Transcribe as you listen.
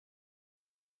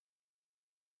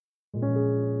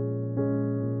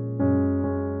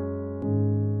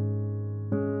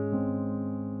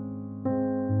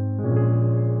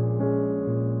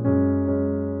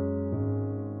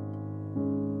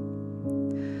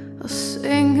I'll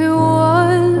sing it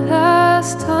one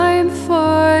last time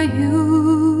for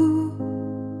you,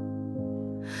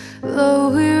 though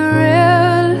we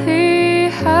rarely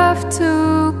have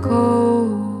to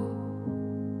go.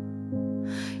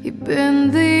 You've been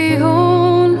the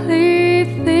only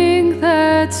thing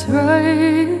that's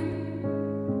right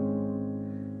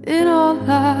in all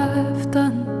I've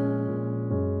done.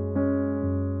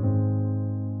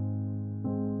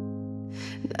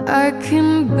 I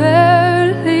can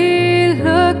barely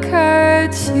look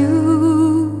at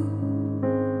you,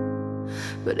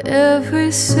 but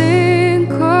every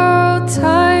single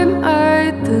time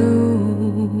I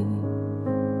do,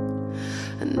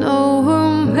 I know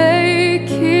we'll make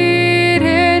it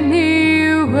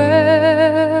anywhere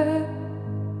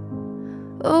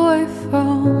away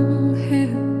from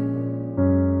here.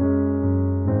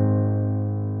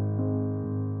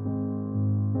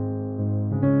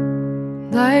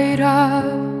 Light up,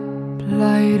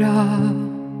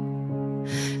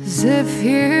 as if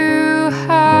you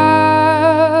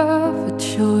have a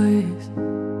choice.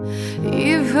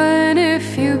 Even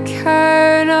if you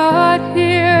cannot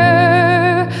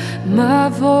hear my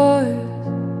voice,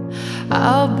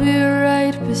 I'll be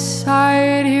right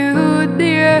beside you,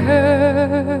 dear.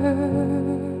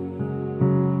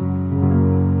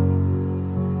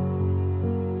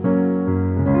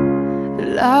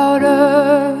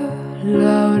 Louder,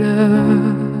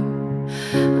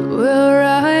 we'll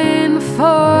run for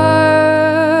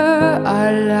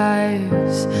our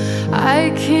lives.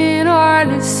 I can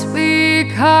hardly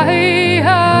speak,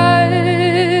 I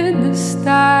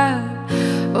understand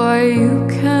why you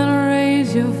can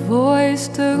raise your voice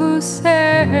to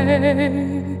say,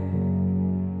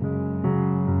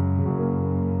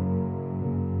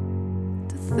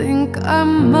 to think I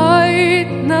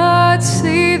might not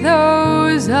see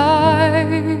those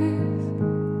eyes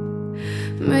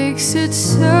makes it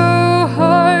so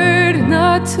hard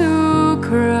not to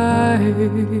cry.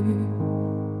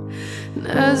 And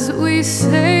as we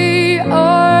say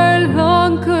our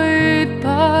long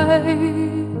goodbye,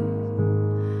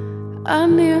 I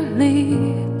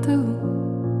nearly do.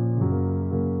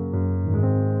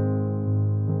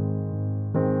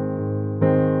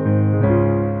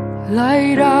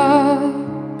 Light up,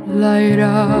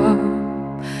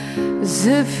 as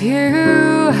if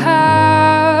you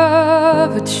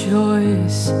have a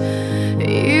choice.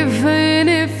 Even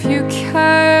if you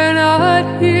cannot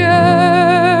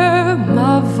hear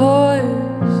my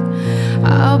voice,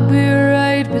 I'll be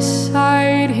right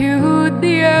beside you,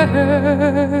 dear.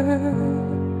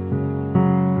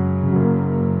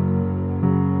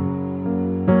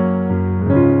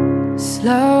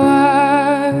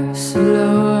 Slower,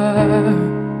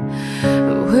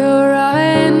 we'll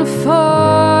run for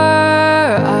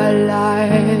our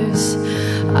lives.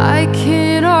 I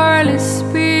can hardly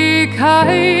speak,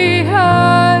 I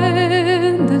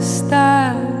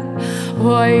understand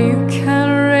why you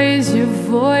can't raise your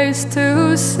voice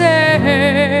to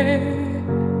say,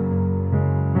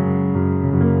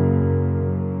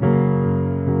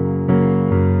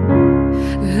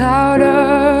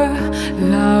 louder,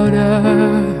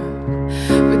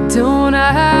 we don't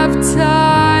have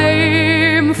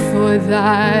time for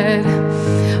that.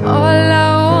 All I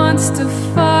want's to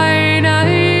find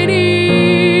an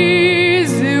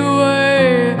easy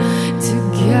way to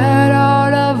get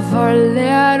out of our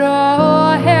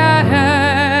little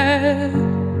head.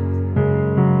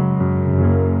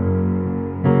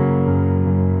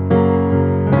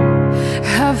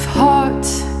 Have heart,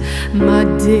 my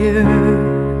dear,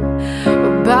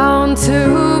 we're bound to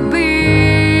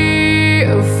be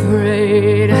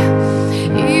afraid,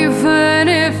 even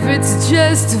if it's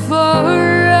just for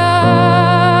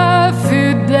a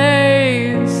few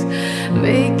days,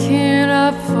 making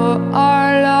up for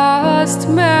our lost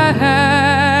man.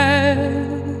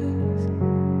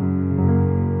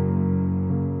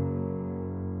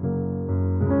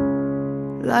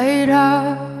 Light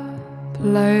up,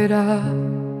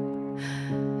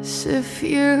 as if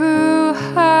you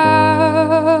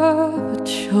have a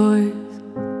choice.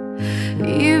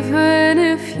 Even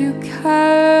if you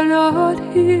cannot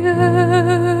hear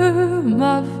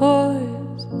my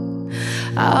voice,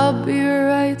 I'll be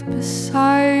right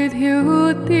beside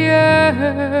you, dear.